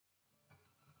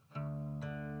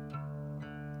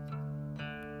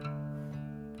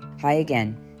Hi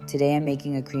again. Today I'm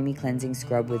making a creamy cleansing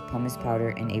scrub with pumice powder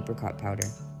and apricot powder.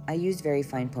 I used very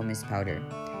fine pumice powder,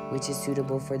 which is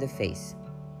suitable for the face.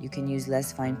 You can use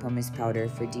less fine pumice powder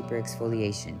for deeper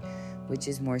exfoliation, which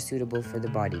is more suitable for the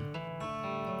body.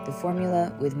 The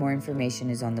formula with more information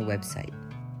is on the website.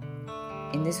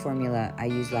 In this formula, I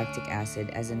use lactic acid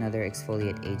as another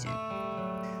exfoliate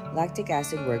agent. Lactic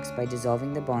acid works by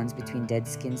dissolving the bonds between dead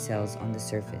skin cells on the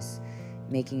surface,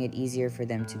 making it easier for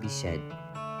them to be shed.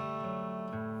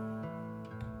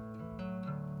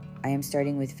 I am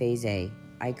starting with phase A.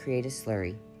 I create a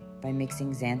slurry by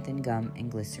mixing xanthan gum and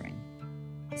glycerin.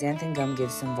 Xanthan gum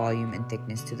gives some volume and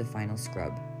thickness to the final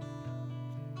scrub.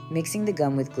 Mixing the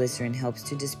gum with glycerin helps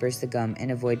to disperse the gum and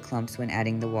avoid clumps when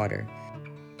adding the water.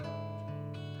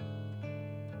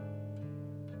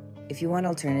 If you want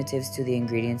alternatives to the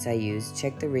ingredients I use,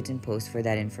 check the written post for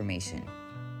that information.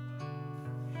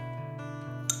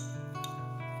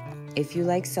 If you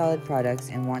like solid products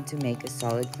and want to make a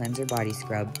solid cleanser body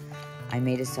scrub, I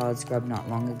made a solid scrub not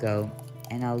long ago,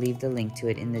 and I'll leave the link to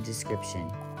it in the description.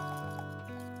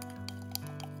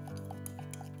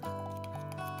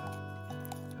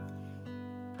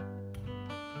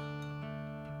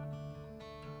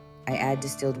 I add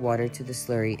distilled water to the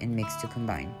slurry and mix to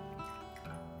combine.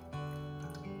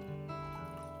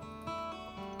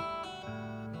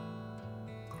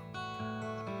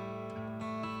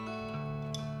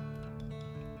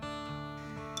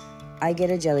 I get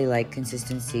a jelly-like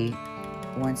consistency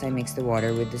once I mix the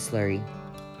water with the slurry.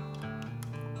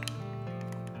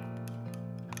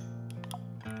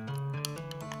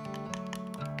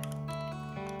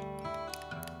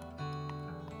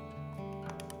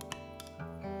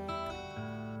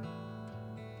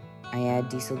 I add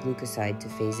diesel glucoside to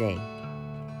phase A.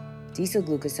 Diesel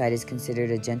glucoside is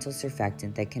considered a gentle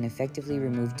surfactant that can effectively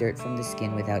remove dirt from the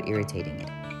skin without irritating it.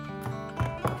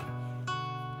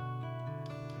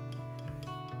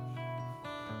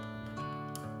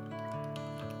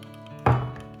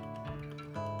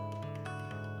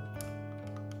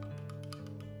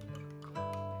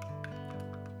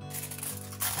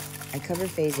 I cover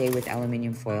phase A with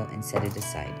aluminum foil and set it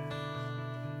aside.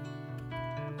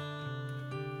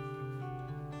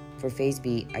 For phase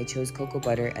B, I chose cocoa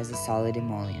butter as a solid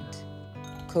emollient.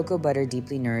 Cocoa butter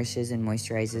deeply nourishes and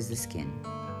moisturizes the skin.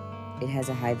 It has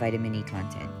a high vitamin E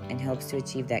content and helps to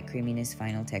achieve that creaminess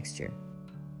final texture.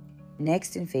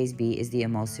 Next in phase B is the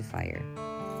emulsifier.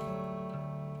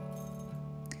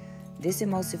 This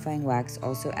emulsifying wax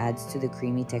also adds to the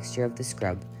creamy texture of the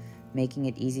scrub, making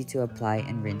it easy to apply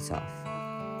and rinse off.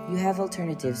 You have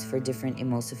alternatives for different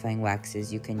emulsifying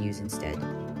waxes you can use instead.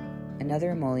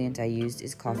 Another emollient I used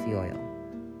is coffee oil.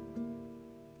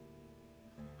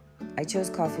 I chose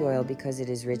coffee oil because it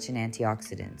is rich in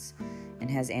antioxidants and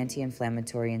has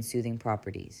anti-inflammatory and soothing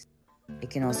properties. It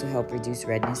can also help reduce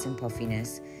redness and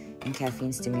puffiness, and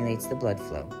caffeine stimulates the blood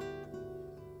flow.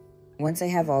 Once I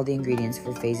have all the ingredients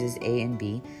for phases A and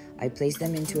B, I place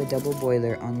them into a double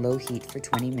boiler on low heat for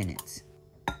 20 minutes.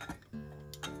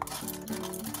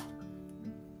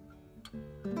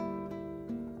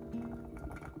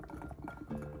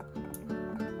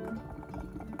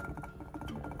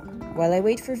 While I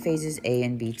wait for phases A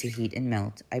and B to heat and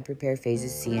melt, I prepare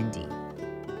phases C and D.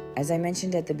 As I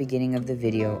mentioned at the beginning of the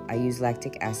video, I use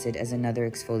lactic acid as another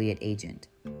exfoliate agent.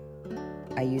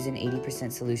 I use an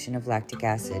 80% solution of lactic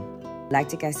acid.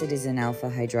 Lactic acid is an alpha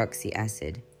hydroxy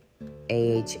acid,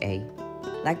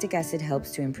 AHA. Lactic acid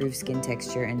helps to improve skin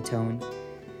texture and tone,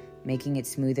 making it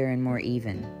smoother and more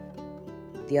even.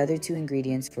 The other two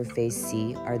ingredients for phase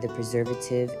C are the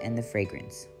preservative and the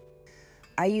fragrance.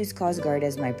 I use Cosguard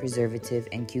as my preservative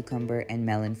and cucumber and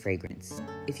melon fragrance.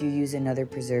 If you use another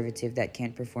preservative that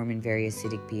can't perform in very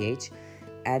acidic pH,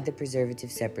 add the preservative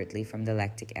separately from the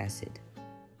lactic acid.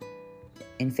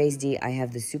 In phase D, I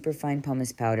have the superfine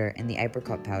pumice powder and the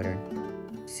apricot powder.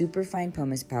 Superfine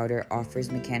pumice powder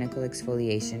offers mechanical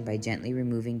exfoliation by gently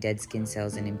removing dead skin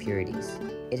cells and impurities.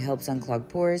 It helps unclog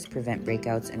pores, prevent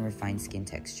breakouts, and refine skin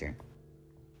texture.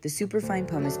 The superfine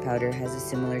pumice powder has a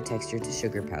similar texture to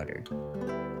sugar powder.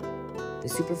 The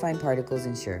superfine particles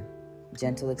ensure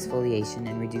gentle exfoliation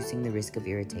and reducing the risk of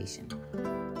irritation.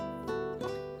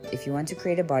 If you want to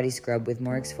create a body scrub with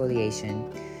more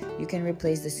exfoliation, you can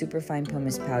replace the superfine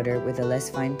pumice powder with a less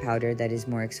fine powder that is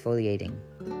more exfoliating.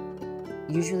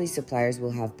 Usually suppliers will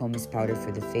have pumice powder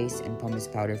for the face and pumice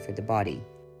powder for the body.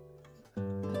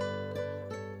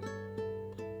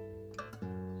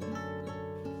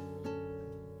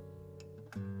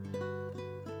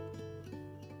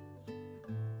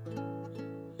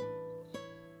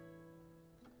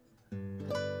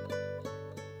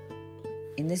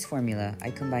 In this formula, I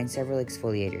combine several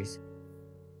exfoliators.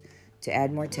 To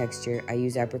add more texture, I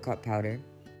use apricot powder,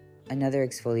 another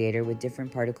exfoliator with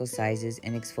different particle sizes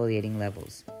and exfoliating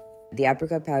levels. The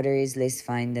apricot powder is less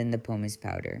fine than the pumice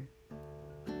powder.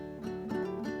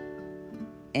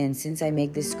 And since I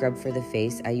make this scrub for the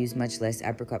face, I use much less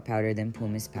apricot powder than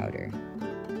pumice powder.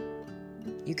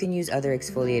 You can use other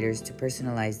exfoliators to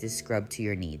personalize this scrub to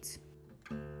your needs.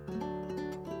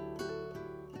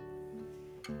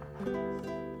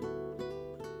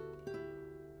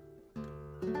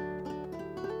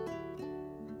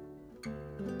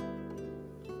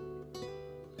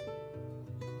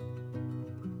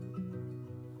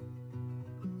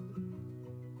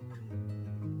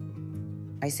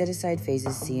 I set aside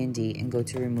phases C and D and go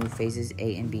to remove phases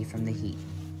A and B from the heat.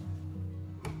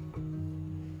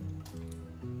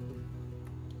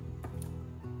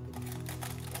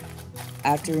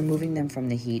 After removing them from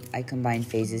the heat, I combine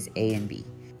phases A and B.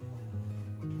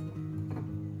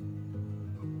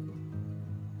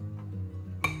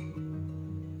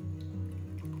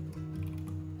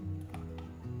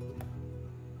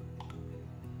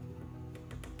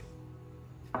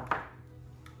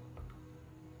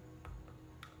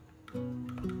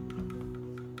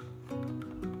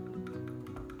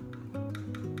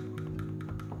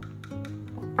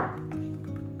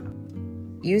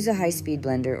 Use a high-speed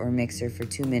blender or mixer for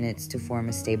 2 minutes to form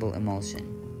a stable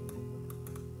emulsion.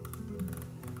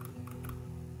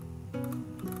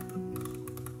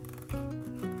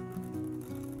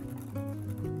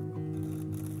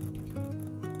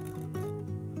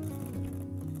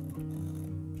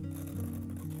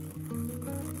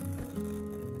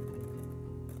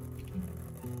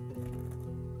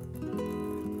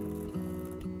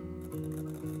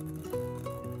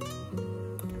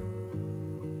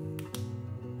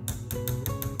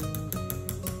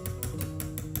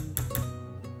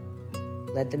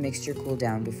 Let the mixture cool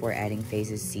down before adding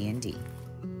phases C and D.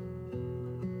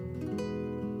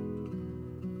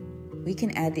 We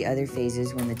can add the other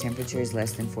phases when the temperature is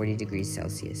less than 40 degrees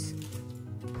Celsius.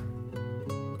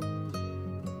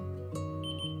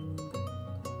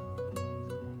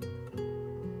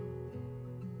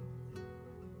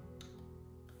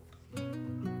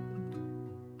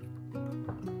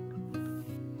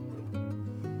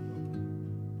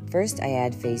 First, I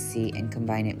add phase C and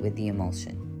combine it with the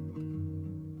emulsion.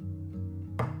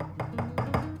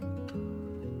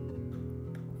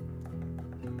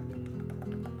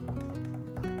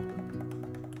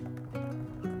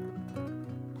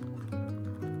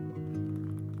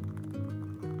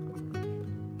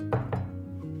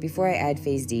 Before I add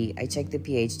phase D, I check the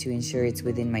pH to ensure it's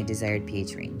within my desired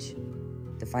pH range.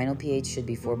 The final pH should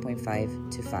be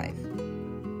 4.5 to 5.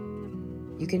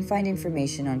 You can find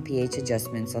information on pH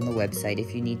adjustments on the website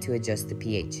if you need to adjust the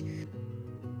pH.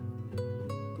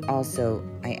 Also,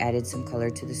 I added some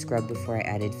color to the scrub before I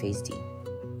added phase D.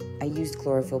 I used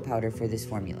chlorophyll powder for this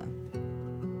formula.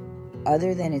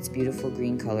 Other than its beautiful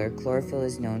green color, chlorophyll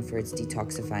is known for its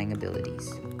detoxifying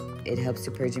abilities. It helps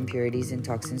to purge impurities and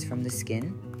toxins from the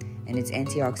skin, and its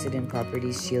antioxidant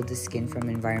properties shield the skin from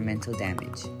environmental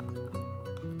damage.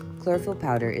 Chlorophyll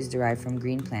powder is derived from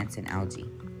green plants and algae.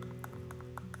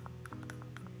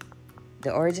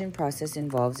 The origin process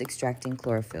involves extracting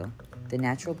chlorophyll, the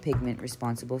natural pigment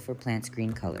responsible for plants'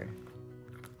 green color.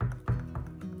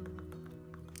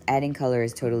 Adding color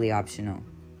is totally optional.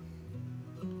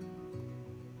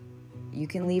 You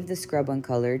can leave the scrub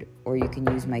uncolored, or you can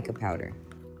use mica powder.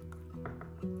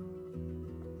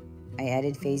 I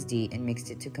added phase D and mixed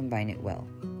it to combine it well.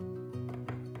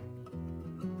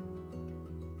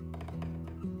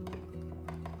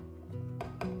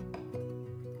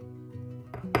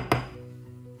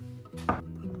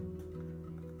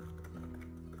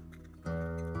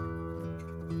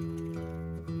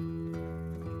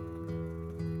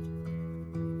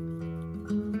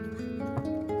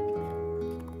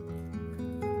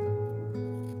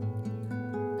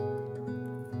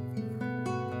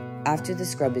 After the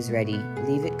scrub is ready,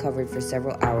 leave it covered for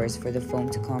several hours for the foam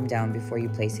to calm down before you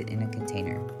place it in a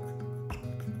container.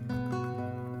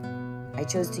 I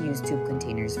chose to use tube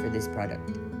containers for this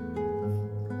product.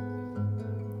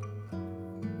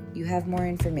 You have more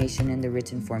information in the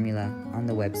written formula on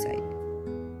the website.